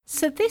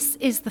So this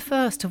is the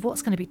first of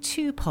what's going to be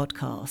 2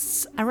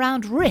 podcasts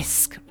around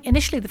risk.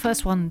 Initially, the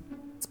first one,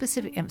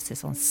 specific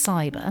emphasis on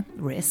cyber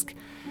risk,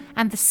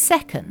 and the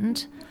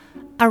second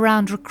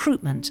around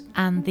recruitment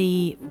and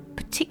the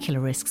particular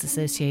risks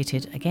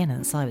associated, again, in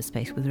the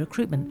cyberspace with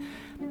recruitment.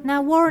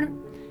 Now, Warren,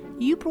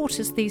 you brought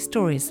us these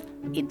stories.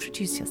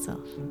 Introduce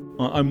yourself.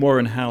 I'm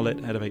Warren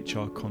Howlett, Head of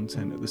HR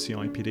Content at the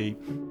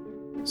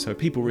CIPD. So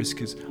people risk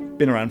has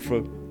been around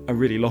for a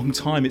really long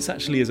time. It's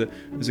actually, as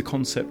a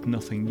concept,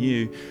 nothing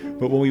new.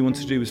 But what we want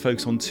to do is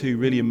focus on 2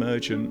 really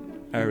emergent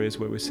areas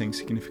where we're seeing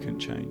significant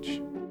change.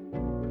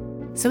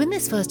 So in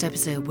this first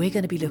episode, we're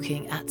going to be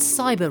looking at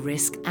cyber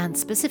risk and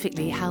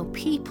specifically how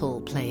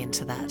people play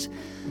into that.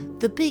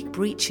 The big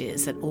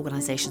breaches at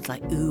organisations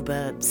like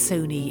Uber,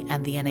 Sony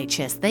and the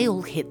NHS, they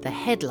all hit the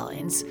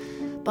headlines,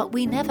 but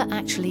we never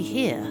actually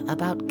hear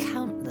about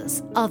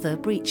countless other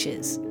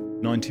breaches.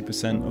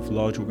 90% of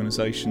large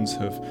organisations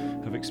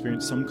have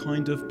experienced some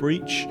kind of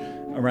breach,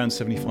 around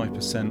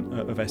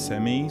 75% of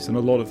SMEs, and a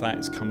lot of that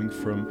is coming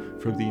from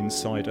the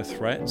insider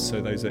threats.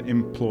 So those are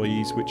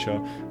employees which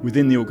are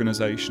within the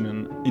organisation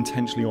and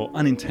intentionally or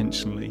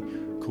unintentionally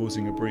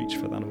causing a breach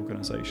for that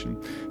organisation.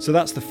 So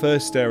that's the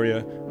first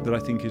area that I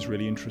think is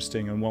really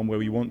interesting and one where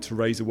we want to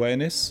raise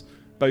awareness,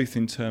 both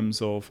in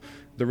terms of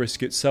the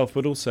risk itself,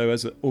 but also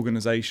as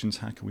organisations,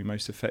 how can we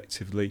most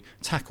effectively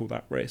tackle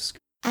that risk?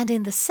 And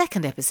in the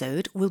second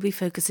episode, we'll be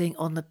focusing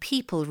on the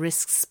people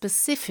risks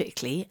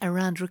specifically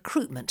around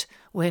recruitment,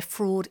 where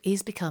fraud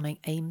is becoming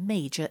a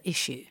major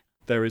issue.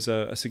 There is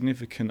a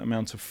significant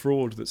amount of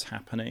fraud that's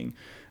happening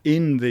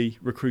in the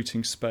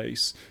recruiting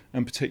space,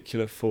 in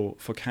particular for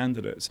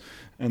candidates.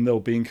 And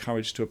they'll be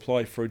encouraged to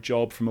apply for a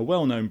job from a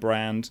well-known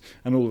brand,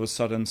 and all of a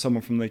sudden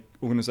someone from the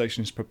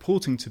organisation who's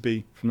purporting to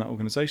be from that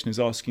organisation is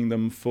asking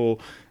them for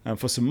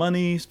some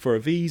money, for a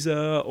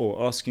visa,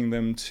 or asking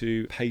them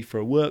to pay for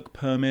a work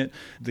permit.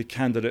 The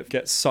candidate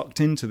gets sucked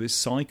into this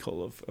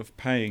cycle of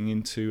paying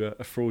into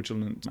a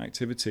fraudulent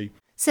activity.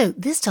 So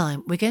this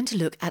time we're going to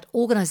look at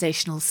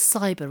organisational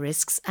cyber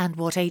risks and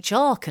what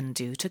HR can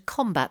do to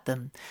combat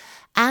them.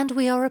 And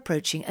we are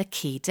approaching a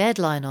key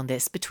deadline on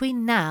this.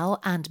 Between now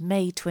and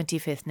May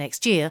 25th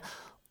next year,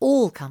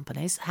 all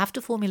companies have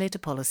to formulate a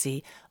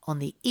policy on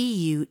the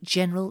EU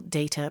General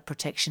Data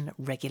Protection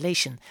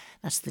Regulation.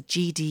 That's the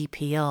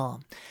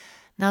GDPR.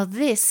 Now,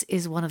 this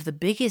is one of the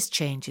biggest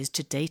changes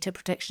to data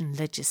protection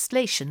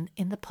legislation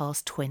in the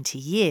past 20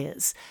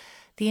 years.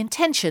 The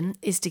intention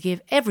is to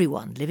give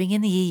everyone living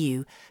in the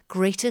EU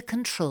greater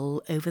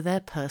control over their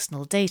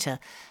personal data,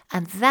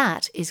 and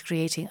that is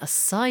creating a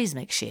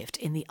seismic shift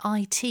in the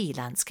IT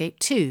landscape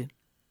too.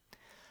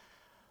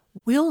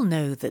 We all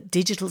know that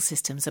digital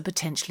systems are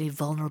potentially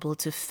vulnerable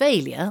to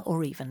failure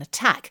or even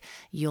attack.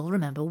 You'll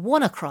remember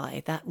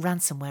WannaCry, that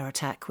ransomware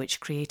attack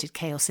which created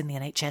chaos in the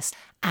NHS,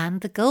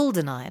 and the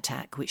GoldenEye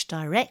attack which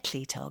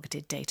directly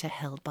targeted data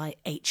held by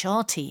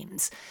HR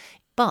teams.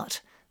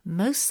 But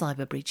most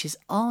cyber breaches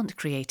aren't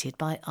created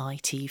by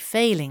IT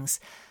failings.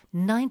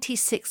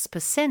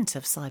 96%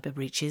 of cyber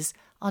breaches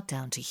are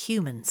down to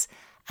humans,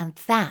 and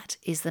that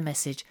is the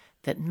message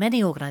that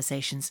many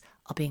organisations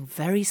are being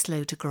very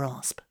slow to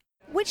grasp.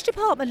 Which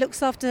department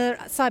looks after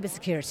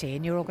cybersecurity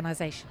in your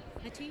organisation?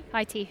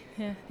 IT,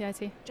 yeah, the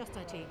IT. Just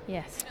IT?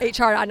 Yes.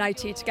 HR and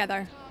IT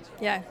together,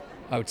 yeah.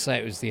 I would say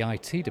it was the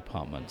IT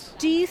department.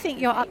 Do you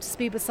think you're up to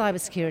speed with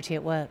cybersecurity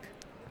at work?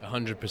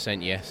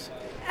 100% yes.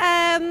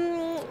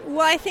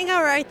 Well, I think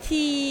our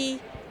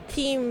IT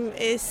team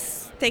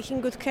is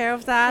taking good care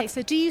of that. Okay,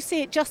 so do you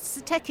see it just as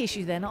a tech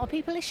issue then, not a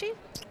people issue?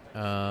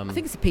 I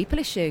think it's a people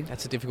issue.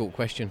 That's a difficult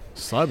question.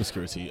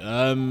 Cybersecurity.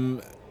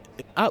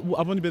 I've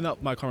only been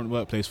at my current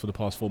workplace for the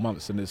past 4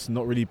 months, and it's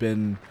not really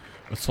been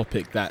a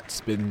topic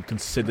that's been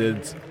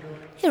considered.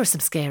 Here are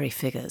some scary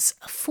figures.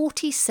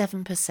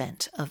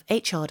 47% of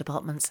HR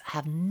departments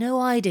have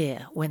no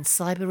idea when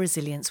cyber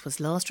resilience was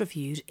last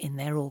reviewed in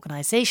their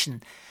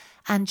organisation,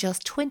 and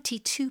just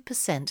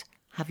 22%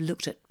 have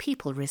looked at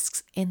people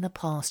risks in the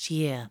past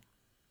year.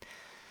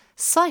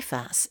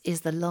 CIFAS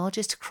is the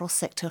largest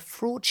cross-sector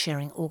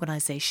fraud-sharing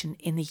organisation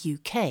in the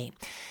UK.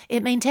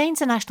 It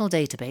maintains a national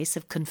database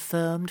of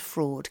confirmed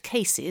fraud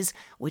cases,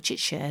 which it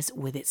shares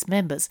with its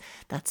members.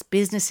 That's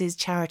businesses,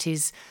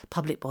 charities,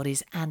 public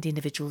bodies and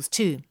individuals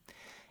too.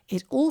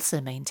 It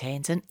also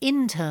maintains an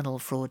internal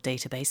fraud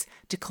database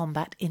to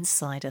combat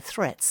insider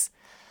threats.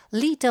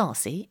 Lee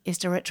Darcy is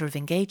Director of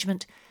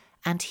Engagement,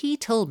 and he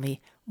told me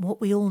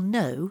what we all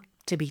know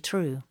to be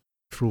true.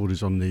 Fraud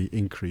is on the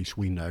increase,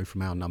 we know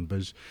from our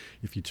numbers.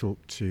 If you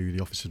talk to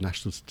the Office of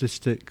National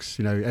Statistics,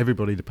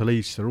 everybody, the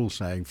police, are all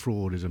saying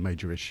fraud is a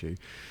major issue.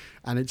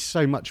 And it's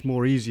so much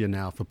more easier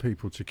now for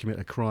people to commit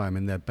a crime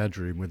in their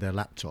bedroom with their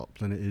laptop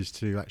than it is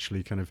to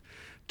actually kind of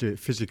do it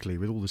physically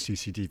with all the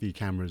CCTV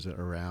cameras that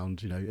are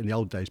around. In the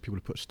old days, people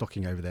would put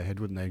stocking over their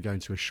head, wouldn't they, and go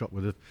into a shop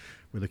with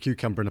a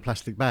cucumber in a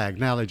plastic bag.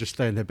 Now they just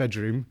stay in their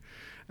bedroom,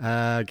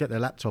 get their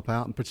laptop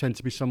out and pretend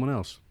to be someone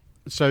else.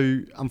 So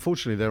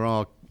unfortunately, there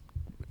are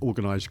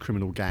organised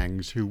criminal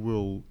gangs who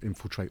will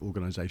infiltrate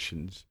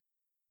organisations.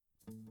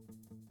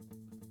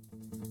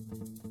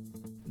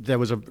 there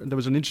was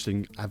an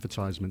interesting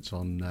advertisement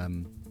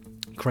on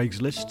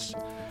Craigslist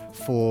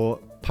for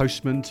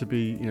postmen to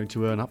be,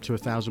 to earn up to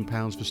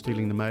 £1,000 for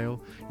stealing the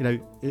mail.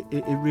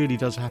 It really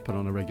does happen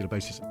on a regular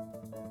basis.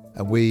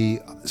 And we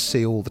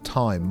see all the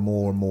time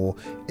more and more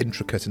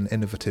intricate and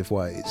innovative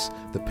ways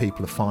that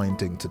people are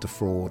finding to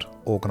defraud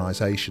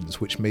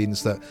organisations, which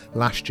means that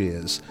last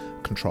year's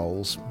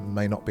controls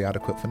may not be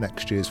adequate for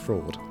next year's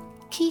fraud.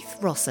 Keith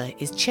Rosser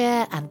is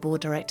Chair and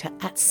Board Director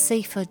at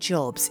Safer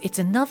Jobs. It's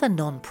another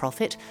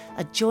non-profit,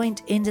 a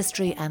joint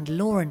industry and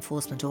law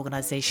enforcement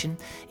organisation.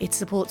 It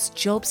supports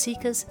job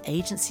seekers,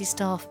 agency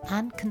staff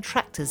and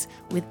contractors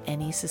with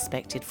any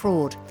suspected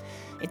fraud.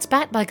 It's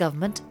backed by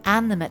government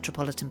and the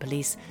Metropolitan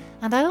Police,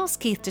 and I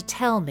asked Keith to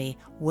tell me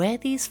where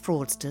these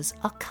fraudsters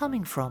are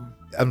coming from.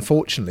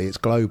 Unfortunately, it's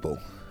global.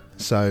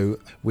 So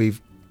we've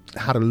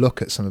had a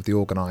look at some of the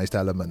organised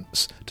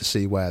elements to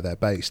see where they're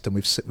based, and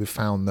we've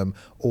found them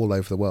all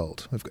over the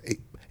world. We've got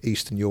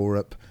Eastern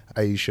Europe,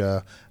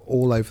 Asia,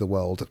 all over the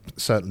world,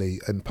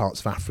 certainly in parts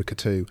of Africa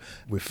too.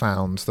 We've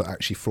found that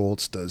actually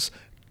fraudsters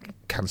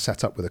can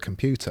set up with a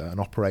computer and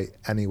operate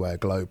anywhere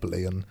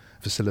globally and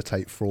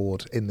facilitate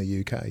fraud in the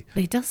UK.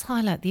 But it does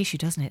highlight the issue,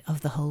 doesn't it,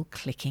 of the whole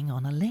clicking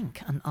on a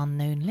link, an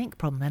unknown link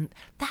problem. And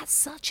that's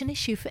such an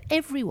issue for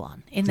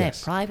everyone in their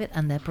private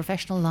and their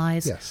professional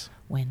lives. Yes.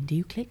 When do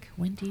you click?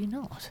 When do you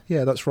not?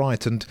 Yeah, that's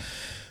right. And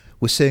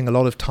we're seeing a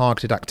lot of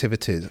targeted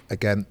activity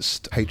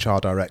against HR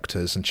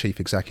directors and chief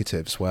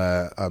executives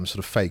where sort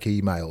of fake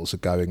emails are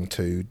going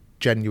to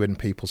genuine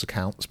people's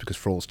accounts because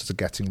fraudsters are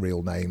getting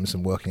real names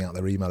and working out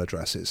their email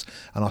addresses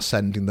and are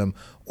sending them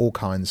all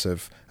kinds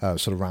of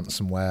sort of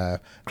ransomware,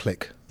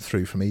 click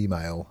through from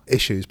email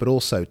issues, but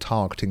also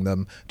targeting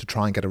them to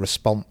try and get a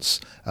response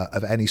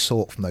of any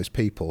sort from those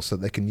people so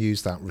that they can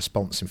use that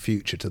response in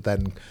future to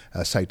then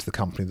say to the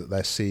company that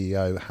their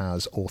CEO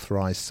has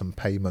authorised some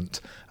payment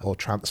or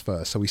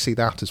transfer. So we see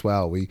that as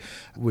well.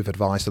 We've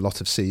advised a lot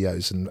of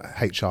CEOs and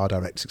HR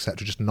directors,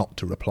 etc., just not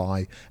to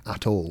reply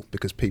at all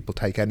because people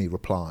take any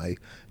reply,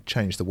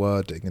 change the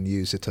wording and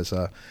use it as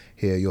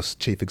here your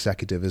chief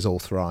executive has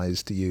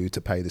authorised you to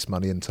pay this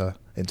money into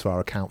our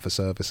account for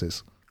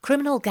services.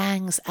 Criminal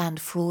gangs and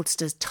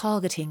fraudsters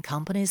targeting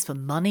companies for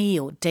money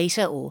or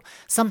data or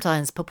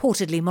sometimes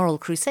purportedly moral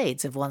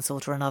crusades of one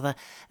sort or another,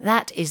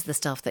 that is the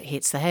stuff that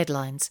hits the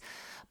headlines.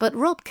 But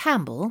Rob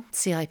Campbell,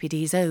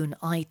 CIPD's own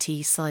IT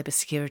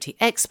cybersecurity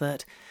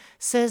expert,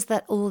 says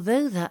that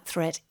although that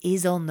threat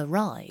is on the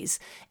rise,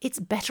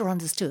 it's better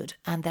understood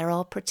and there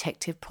are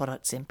protective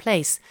products in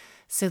place.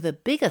 So the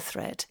bigger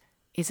threat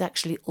is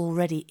actually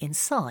already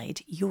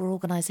inside your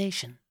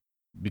organisation.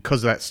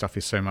 Because that stuff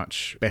is so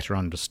much better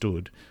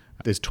understood,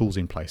 there's tools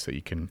in place that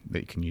you can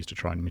use to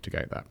try and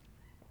mitigate that.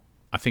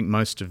 I think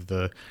most of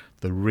the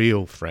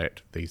real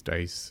threat these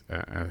days,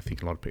 I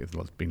think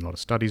there's been a lot of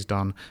studies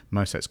done,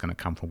 most of that's going to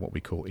come from what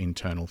we call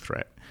internal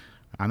threat.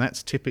 And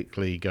that's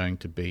typically going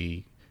to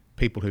be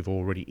people who've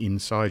already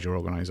inside your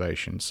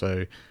organisation.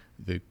 So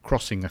the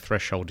crossing a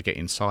threshold to get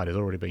inside has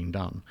already been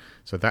done.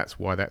 So that's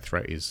why that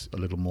threat is a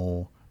little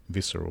more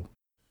visceral.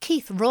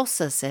 Keith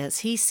Rosser says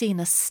he's seen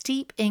a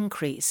steep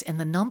increase in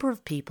the number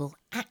of people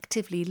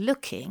actively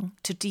looking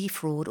to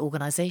defraud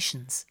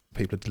organisations.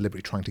 People are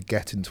deliberately trying to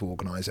get into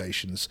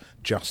organisations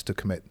just to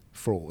commit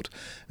fraud.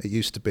 It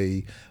used to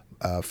be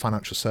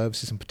financial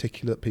services in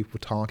particular that people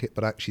would target,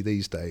 but actually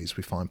these days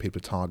we find people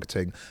are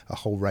targeting a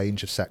whole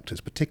range of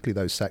sectors, particularly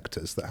those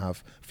sectors that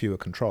have fewer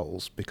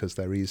controls because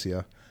they're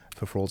easier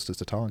for fraudsters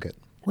to target.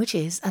 Which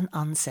is an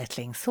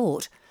unsettling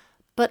thought.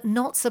 But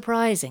not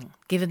surprising,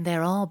 given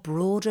there are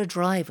broader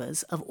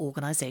drivers of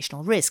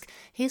organisational risk.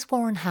 Here's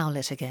Warren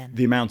Howlett again.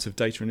 The amount of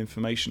data and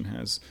information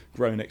has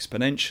grown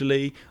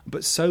exponentially,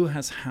 but so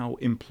has how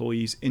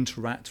employees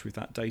interact with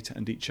that data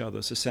and each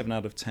other. So 7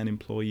 out of 10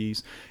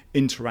 employees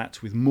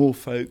interact with more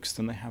folks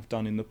than they have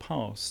done in the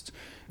past.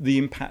 The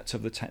impact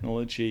of the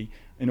technology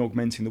in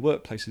augmenting the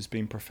workplace has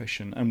been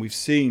proficient, and we've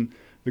seen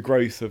the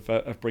growth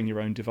of bring your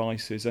own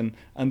devices and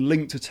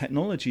linked to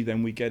technology.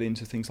 Then we get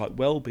into things like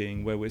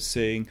well-being, where we're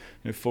seeing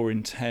 4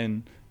 in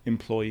 10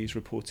 employees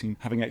reporting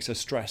having excess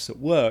stress at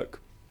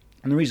work.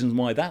 And the reason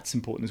why that's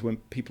important is when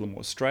people are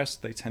more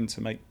stressed, they tend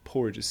to make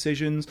poorer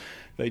decisions,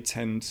 they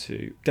tend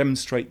to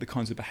demonstrate the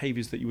kinds of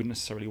behaviours that you wouldn't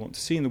necessarily want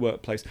to see in the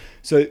workplace.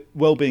 So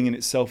well-being in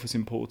itself is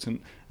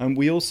important. And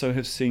we also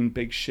have seen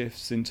big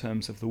shifts in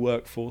terms of the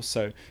workforce.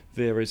 So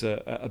there is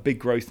a big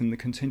growth in the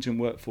contingent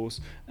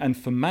workforce. And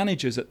for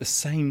managers at the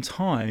same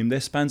time,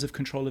 their spans of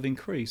control have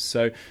increased.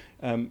 So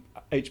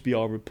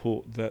HBR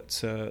report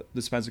that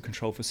the spans of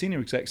control for senior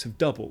execs have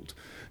doubled.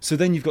 So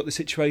then you've got the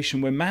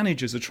situation where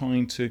managers are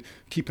trying to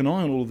keep an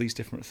eye on all of these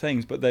different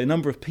things, but the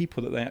number of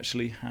people that they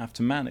actually have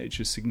to manage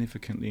has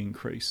significantly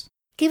increased.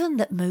 Given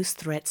that most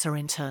threats are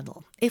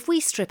internal, if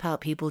we strip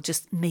out people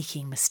just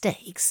making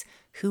mistakes,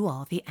 who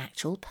are the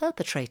actual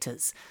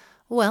perpetrators?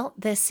 Well,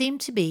 there seem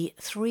to be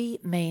 3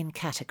 main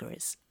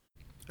categories.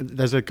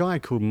 There's a guy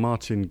called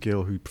Martin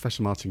Gill,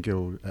 Professor Martin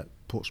Gill at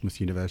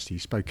Portsmouth University. He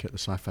spoke at the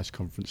CIFAS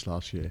conference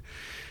last year.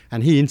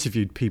 And he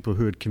interviewed people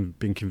who had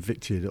been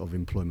convicted of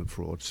employment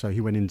fraud. So he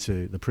went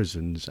into the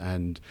prisons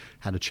and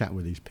had a chat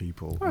with these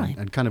people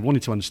and kind of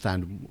wanted to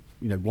understand,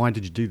 why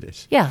did you do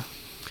this? Yeah.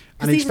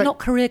 Because these are not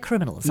career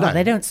criminals. No,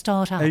 they don't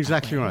start out.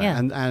 Exactly right. Yeah.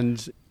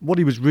 And what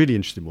he was really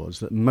interested in was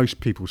that most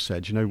people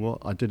said, you know what,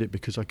 I did it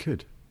because I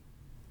could.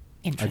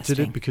 Interesting. I did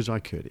it because I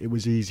could. It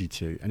was easy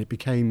to, and it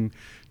became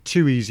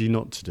too easy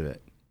not to do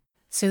it.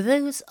 So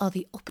those are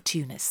the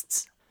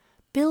opportunists.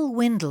 Bill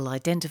Windle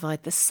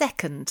identified the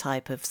second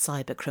type of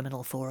cyber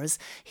criminal for us.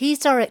 He's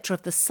director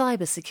of the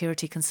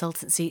cybersecurity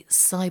consultancy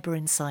Cyber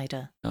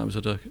Insider. I was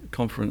at a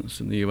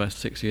conference in the US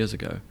 6 years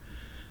ago.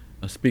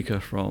 A speaker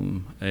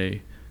from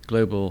a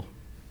global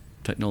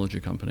technology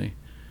company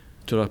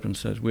stood up and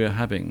said, "We are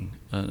having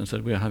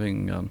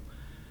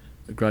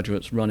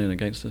graduates run in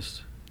against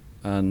us,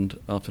 and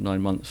after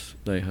 9 months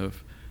they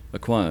have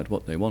acquired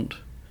what they want,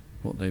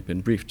 what they've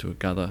been briefed to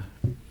gather,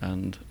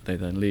 and they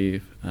then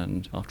leave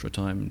and after a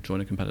time join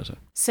a competitor."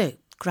 So,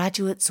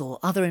 graduates or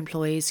other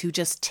employees who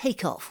just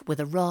take off with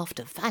a raft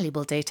of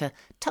valuable data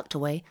tucked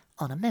away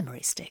on a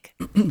memory stick.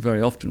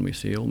 Very often we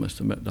see almost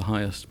the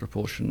highest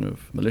proportion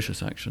of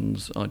malicious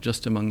actions are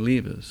just among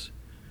leavers.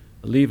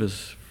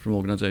 Leavers from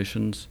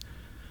organisations,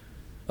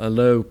 a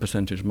low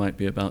percentage might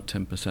be about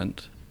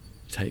 10%,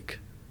 take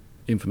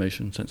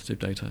information, sensitive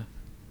data,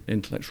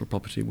 intellectual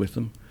property with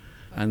them,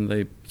 and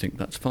they think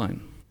that's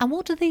fine. And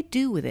what do they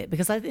do with it?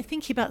 Because I'm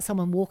thinking about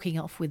someone walking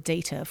off with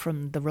data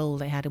from the role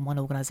they had in one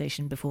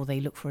organisation before they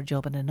look for a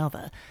job in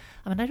another.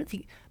 I mean, I don't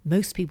think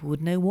most people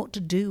would know what to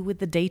do with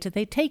the data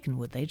they'd taken,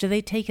 would they? Do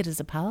they take it as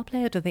a power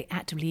play, or do they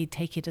actively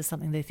take it as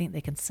something they think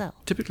they can sell?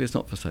 Typically it's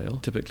not for sale.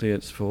 Typically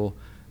it's for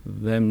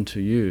them to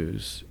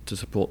use to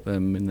support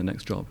them in the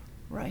next job.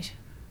 Right.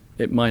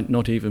 It might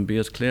not even be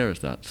as clear as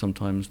that.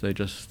 Sometimes they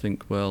just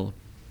think, well,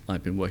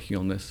 I've been working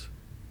on this.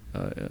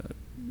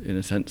 In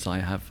a sense, I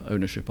have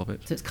ownership of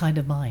it. So it's kind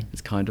of mine.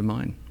 It's kind of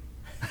mine.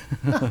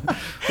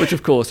 Which,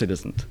 of course, it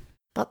isn't.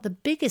 But the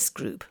biggest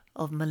group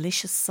of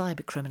malicious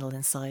cybercriminal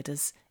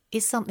insiders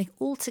is something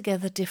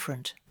altogether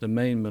different. The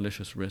main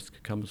malicious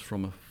risk comes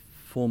from a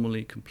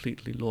formerly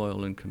completely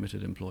loyal and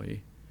committed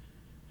employee,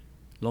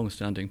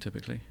 long-standing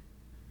typically,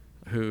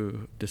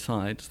 who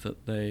decides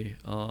that they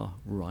are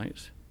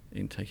right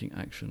in taking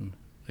action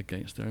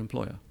against their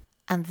employer.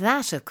 And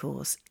that, of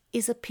course,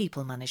 is a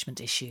people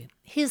management issue.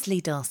 Here's Lee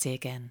Darcy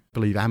again. I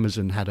believe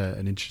Amazon had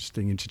an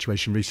interesting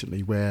situation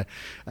recently where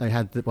they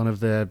had one of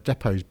their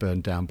depots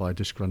burned down by a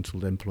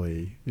disgruntled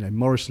employee.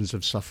 Morrison's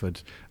have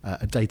suffered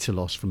a data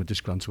loss from a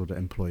disgruntled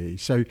employee.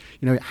 So,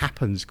 it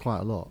happens quite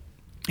a lot.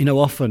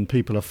 Often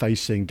people are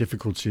facing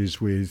difficulties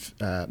with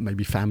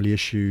maybe family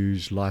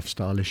issues,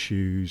 lifestyle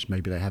issues.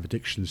 Maybe they have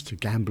addictions to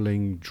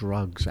gambling,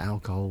 drugs,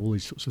 alcohol, all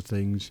these sorts of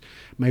things.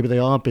 Maybe they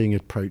are being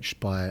approached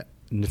by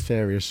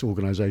nefarious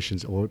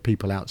organisations or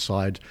people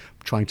outside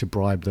trying to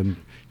bribe them.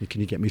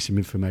 Can you get me some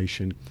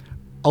information?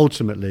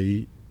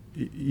 Ultimately,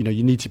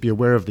 you need to be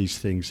aware of these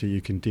things so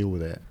you can deal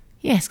with it.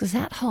 Yes, because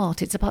at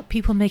heart it's about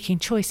people making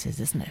choices,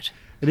 isn't it?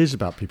 It is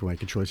about people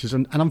making choices.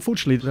 And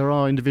unfortunately, there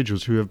are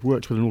individuals who have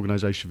worked with an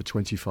organisation for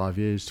 25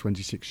 years,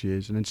 26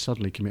 years, and then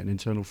suddenly commit an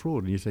internal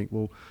fraud. And you think,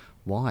 well,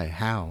 why?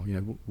 How?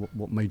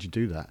 What made you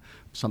do that?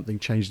 Something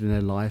changed in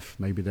their life.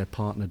 Maybe their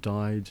partner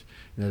died.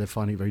 They're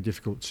finding it very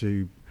difficult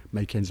to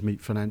make ends meet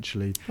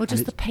financially. Or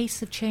just the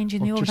pace of change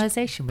in the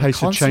organisation. We're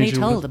constantly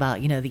told about,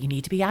 that you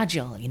need to be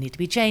agile, you need to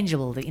be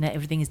changeable, that,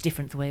 everything is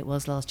different the way it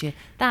was last year.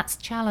 That's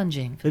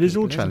challenging. It is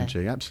all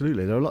challenging,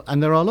 absolutely.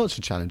 There are lots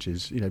of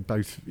challenges,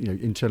 both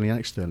internally and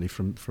externally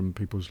from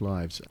people's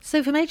lives.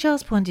 So from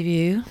HR's point of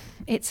view,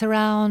 it's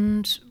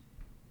around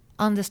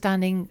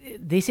understanding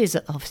this is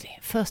obviously,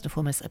 first and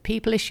foremost, a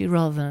people issue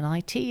rather than an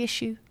IT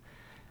issue.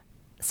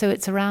 So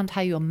it's around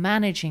how you're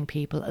managing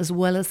people as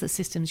well as the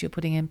systems you're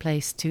putting in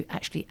place to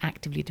actually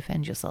actively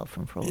defend yourself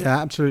from fraud. Yeah,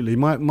 absolutely.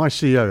 My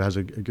CEO has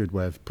a good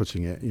way of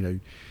putting it.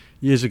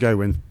 Years ago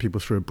when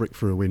people threw a brick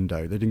through a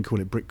window, they didn't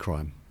call it brick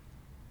crime.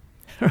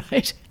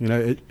 Right.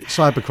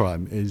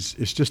 Cybercrime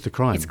it's just a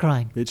crime. It's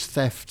crime. It's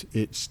theft.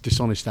 It's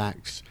dishonest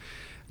acts.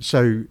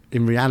 So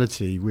in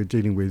reality, we're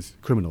dealing with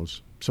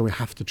criminals. So we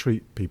have to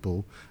treat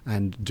people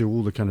and do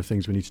all the kind of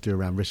things we need to do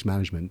around risk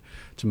management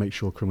to make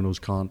sure criminals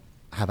can't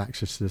have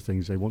access to the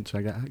things they want to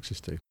get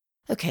access to.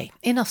 Okay,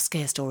 enough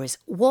scare stories.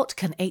 What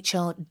can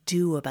HR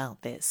do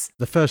about this?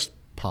 The first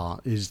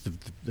part is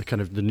the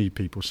kind of the new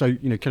people. So,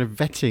 kind of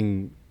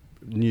vetting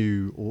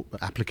new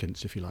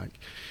applicants, if you like.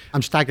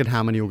 I'm staggered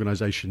how many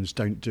organisations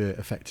don't do it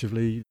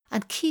effectively.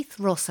 And Keith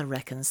Rosser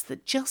reckons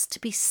that just to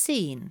be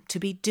seen to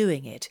be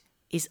doing it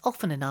is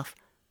often enough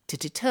to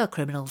deter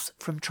criminals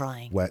from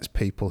trying. Where it's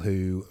people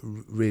who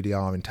really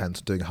are intent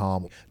on doing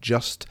harm.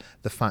 Just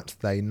the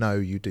fact they know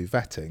you do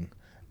vetting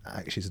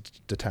actually is a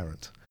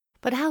deterrent.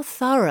 But how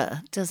thorough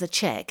does a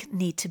check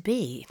need to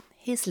be?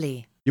 Here's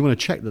Lee. You want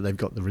to check that they've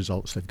got the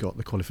results, they've got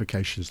the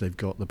qualifications, they've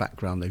got the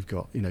background, they've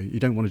got, you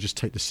don't want to just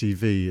take the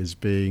CV as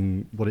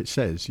being what it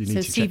says. You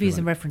need to check CVs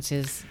and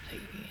references.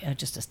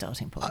 just a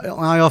starting point?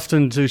 I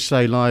often do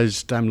say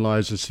lies, damn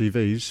lies, and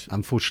CVs.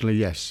 Unfortunately,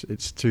 yes,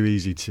 it's too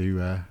easy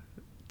to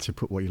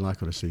put what you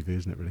like on a CV,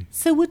 isn't it, really?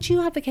 So would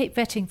you advocate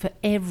vetting for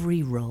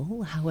every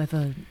role,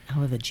 however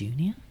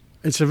junior?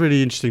 It's a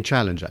really interesting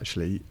challenge,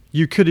 actually.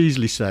 You could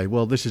easily say,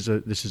 well, this is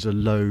a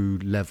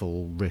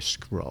low-level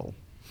risk role.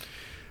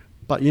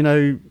 But,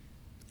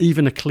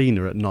 even a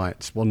cleaner at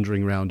night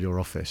wandering around your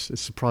office,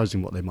 it's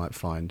surprising what they might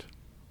find.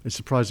 It's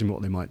surprising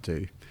what they might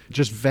do.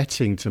 Just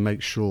vetting to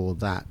make sure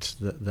that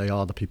they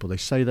are the people they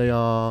say they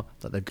are,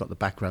 that they've got the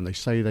background they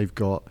say they've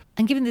got.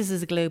 And given this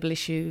is a global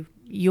issue,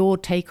 your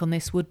take on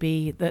this would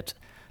be that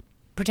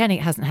pretending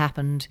it hasn't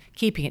happened,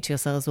 keeping it to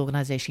yourselves,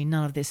 organisation,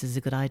 none of this is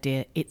a good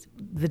idea.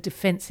 The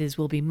defences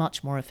will be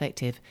much more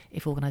effective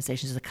if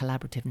organisations are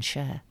collaborative and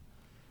share.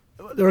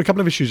 There are a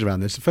couple of issues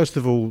around this. First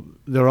of all,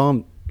 there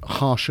aren't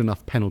harsh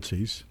enough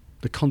penalties.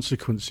 The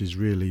consequences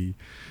really,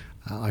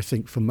 I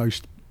think, for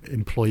most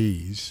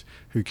employees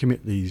who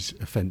commit these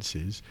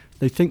offences,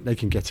 they think they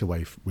can get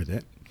away with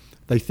it.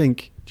 They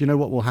think, do you know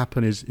what will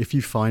happen is if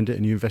you find it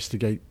and you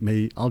investigate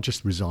me, I'll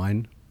just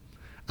resign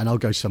and I'll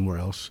go somewhere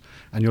else,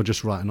 and you'll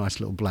just write a nice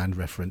little bland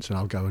reference and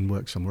I'll go and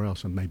work somewhere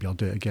else, and maybe I'll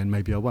do it again,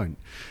 maybe I won't.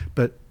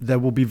 But there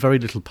will be very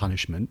little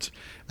punishment.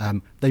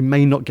 They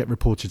may not get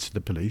reported to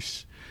the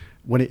police.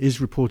 When it is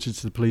reported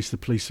to the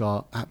police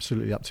are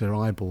absolutely up to their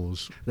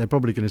eyeballs. They're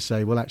probably going to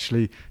say, well,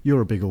 actually,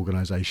 you're a big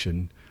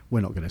organisation.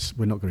 We're not going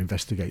to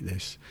investigate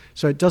this.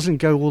 So it doesn't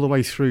go all the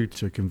way through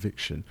to a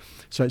conviction.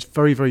 So it's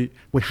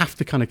we have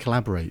to kind of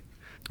collaborate,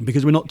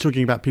 because we're not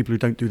talking about people who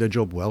don't do their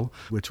job well.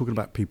 We're talking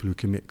about people who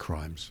commit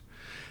crimes.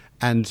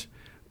 And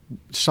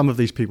some of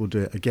these people do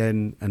it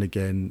again and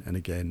again and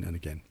again and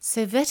again.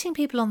 So vetting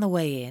people on the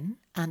way in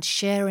and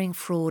sharing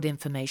fraud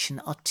information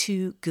are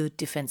two good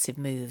defensive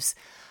moves.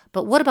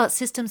 But what about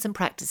systems and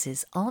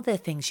practices? Are there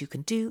things you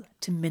can do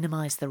to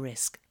minimise the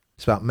risk?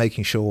 It's about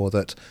making sure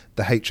that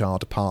the HR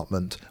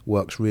department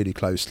works really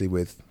closely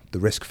with the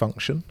risk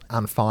function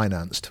and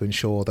finance to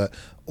ensure that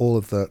all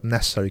of the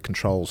necessary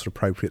controls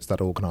appropriate to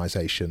that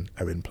organisation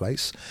are in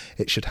place.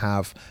 It should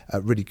have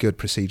really good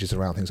procedures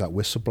around things like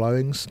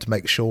whistleblowings to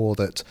make sure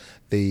that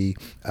the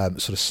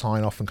sort of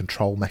sign-off and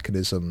control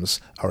mechanisms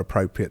are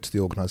appropriate to the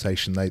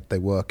organisation they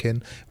work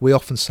in. We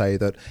often say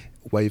that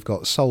where you've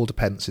got sole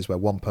dependencies, where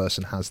one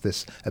person has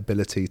this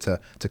ability to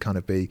kind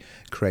of be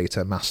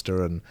creator,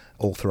 master and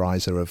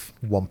authoriser of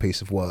one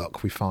piece of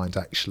work, we find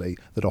actually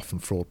that often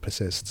fraud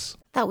persists.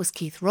 That was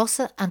Keith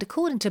Rosser, and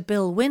according to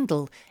Bill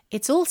Windle,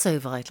 it's also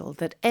vital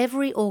that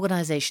every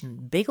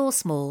organisation, big or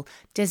small,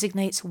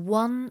 designates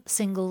one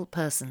single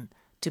person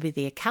to be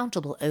the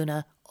accountable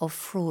owner of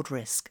fraud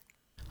risk.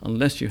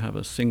 Unless you have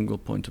a single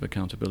point of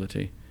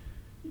accountability,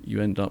 you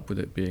end up with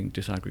it being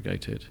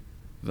disaggregated.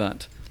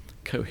 That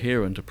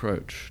coherent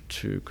approach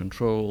to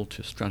control,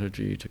 to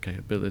strategy, to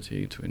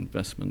capability, to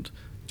investment,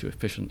 to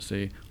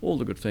efficiency, all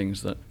the good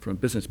things that from a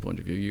business point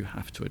of view you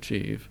have to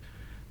achieve,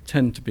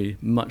 tend to be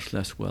much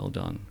less well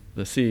done.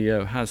 The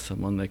CEO has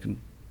someone they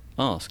can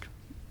ask,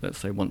 let's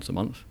say once a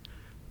month,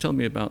 tell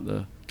me about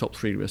the top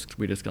 3 risks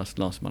we discussed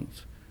last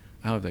month.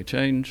 How have they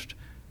changed?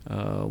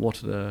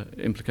 What are the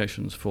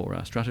implications for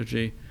our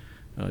strategy?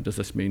 Does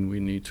this mean we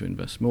need to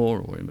invest more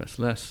or invest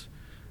less?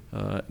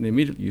 And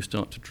immediately you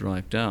start to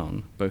drive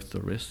down both the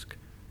risk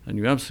and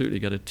you absolutely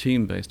get a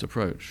team-based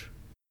approach.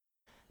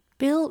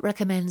 Bill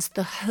recommends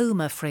the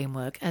HOMA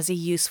framework as a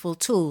useful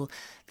tool.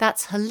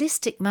 That's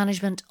Holistic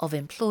Management of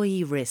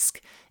Employee Risk.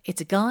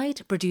 It's a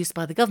guide produced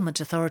by the government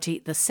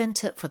authority, the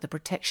Centre for the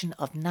Protection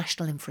of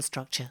National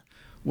Infrastructure.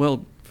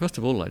 Well, first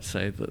of all, I'd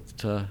say that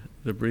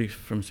the brief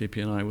from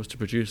CP&I was to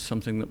produce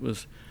something that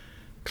was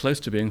close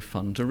to being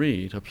fun to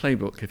read, a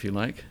playbook, if you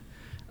like.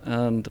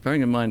 And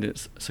bearing in mind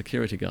its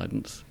security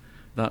guidance,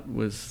 that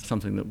was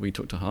something that we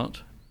took to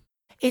heart.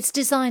 It's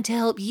designed to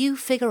help you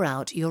figure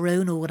out your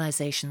own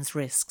organisation's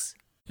risks.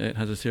 It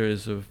has a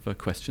series of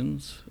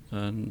questions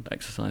and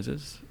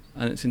exercises,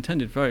 and it's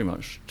intended very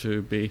much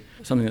to be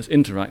something that's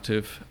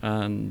interactive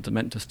and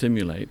meant to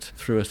stimulate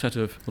through a set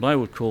of what I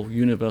would call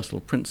universal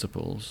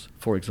principles.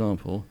 For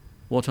example,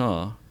 what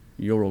are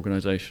your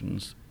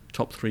organisation's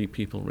top 3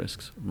 people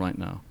risks right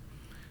now?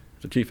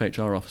 If the Chief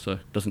HR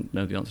Officer doesn't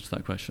know the answer to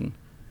that question,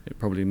 it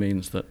probably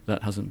means that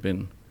that hasn't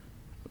been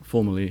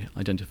formally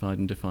identified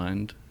and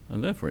defined,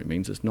 and therefore it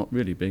means it's not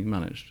really being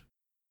managed.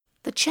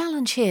 The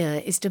challenge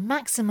here is to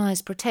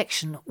maximise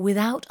protection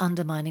without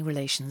undermining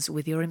relations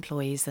with your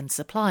employees and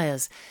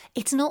suppliers.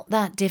 It's not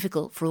that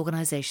difficult for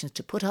organisations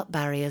to put up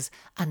barriers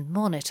and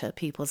monitor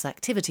people's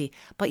activity,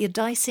 but you're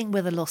dicing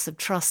with a loss of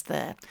trust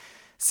there.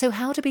 So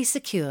how to be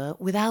secure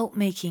without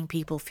making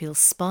people feel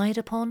spied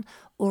upon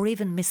or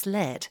even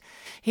misled?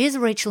 Here's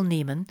Rachel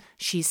Neiman.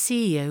 She's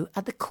CEO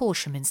at the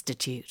Corsham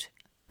Institute.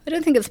 I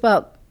don't think it's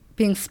about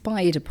being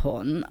spied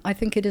upon. I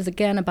think it is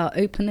again about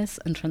openness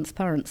and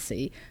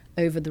transparency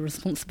over the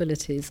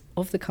responsibilities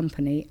of the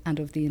company and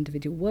of the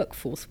individual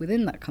workforce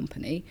within that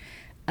company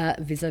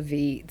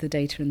vis-à-vis the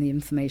data and the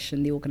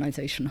information the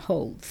organisation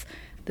holds.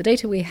 The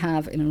data we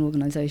have in an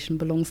organisation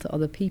belongs to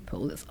other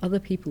people. It's other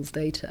people's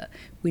data.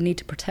 We need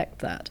to protect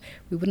that.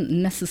 We wouldn't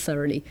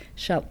necessarily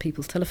shout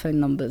people's telephone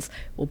numbers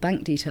or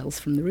bank details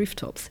from the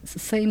rooftops. It's the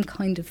same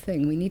kind of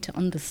thing. We need to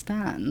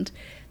understand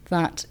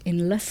that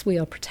unless we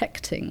are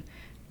protecting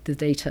the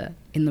data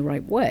in the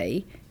right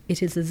way,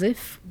 it is as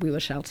if we were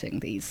shouting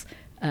these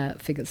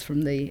figures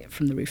from the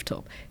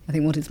rooftop. I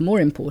think what is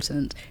more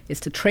important is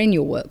to train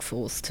your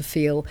workforce to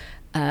feel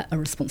a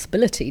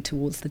responsibility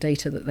towards the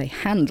data that they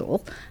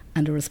handle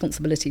and a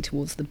responsibility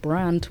towards the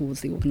brand, towards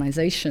the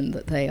organisation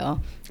that they are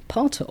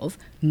part of,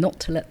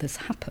 not to let this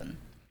happen.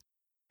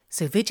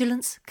 So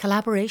vigilance,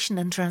 collaboration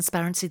and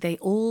transparency, they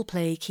all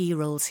play key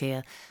roles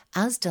here,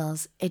 as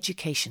does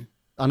education.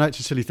 I know it's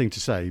a silly thing to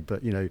say,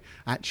 but,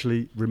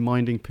 actually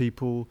reminding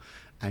people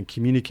and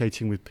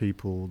communicating with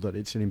people that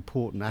it's an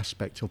important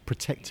aspect of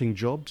protecting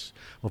jobs,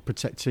 of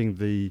protecting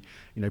the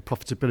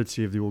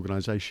profitability of the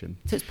organisation.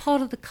 So it's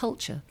part of the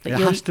culture that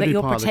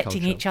you're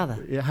protecting each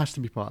other. It has to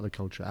be part of the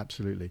culture,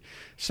 absolutely.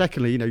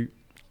 Secondly,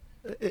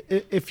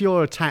 if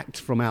you're attacked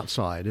from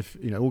outside, if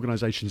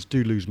organisations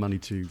do lose money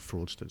to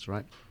fraudsters,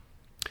 right?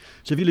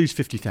 So if you lose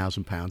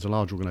 £50,000, a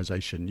large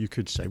organisation, you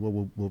could say,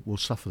 well, we'll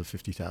suffer the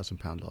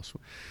 £50,000 loss.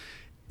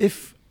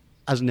 If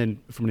from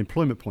an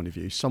employment point of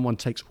view, someone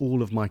takes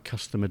all of my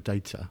customer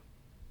data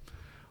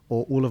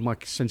or all of my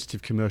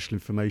sensitive commercial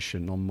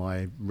information on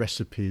my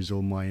recipes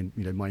or my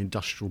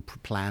industrial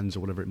plans or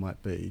whatever it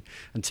might be,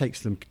 and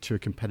takes them to a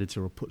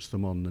competitor or puts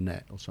them on the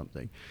net or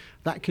something,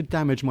 that could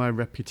damage my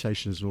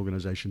reputation as an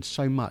organisation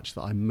so much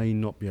that I may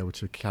not be able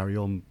to carry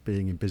on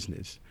being in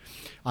business.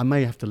 I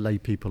may have to lay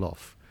people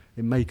off.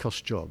 It may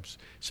cost jobs.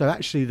 So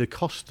actually the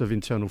cost of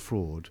internal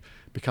fraud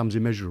becomes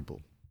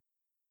immeasurable.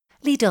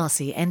 Lee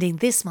Darcy ending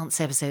this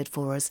month's episode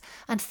for us,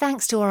 and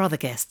thanks to our other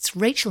guests,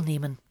 Rachel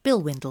Neiman, Bill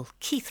Windle,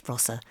 Keith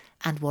Prosser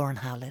and Warren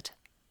Howlett.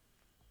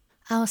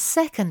 Our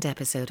second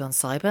episode on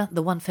cyber,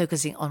 the one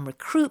focusing on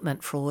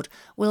recruitment fraud,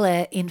 will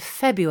air in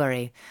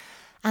February.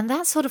 And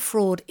that sort of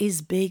fraud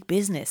is big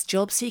business.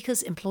 Job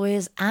seekers,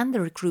 employers and the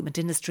recruitment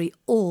industry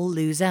all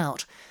lose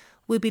out.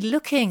 We'll be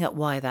looking at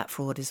why that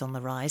fraud is on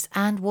the rise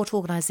and what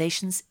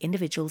organisations,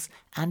 individuals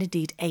and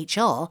indeed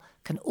HR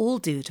can all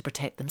do to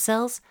protect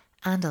themselves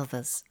and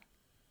others.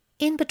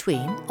 In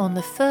between, on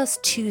the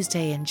first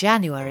Tuesday in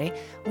January,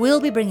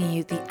 we'll be bringing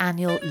you the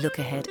annual Look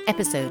Ahead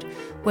episode,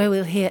 where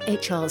we'll hear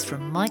HRs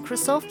from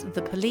Microsoft,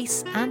 the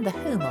police and the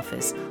Home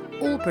Office,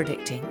 all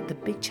predicting the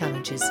big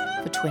challenges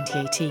for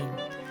 2018.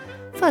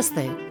 First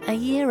though, a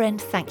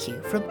year-end thank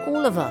you from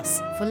all of us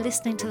for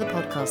listening to the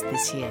podcast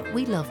this year.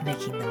 We love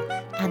making them,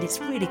 and it's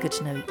really good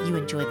to know you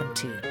enjoy them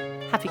too.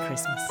 Happy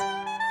Christmas.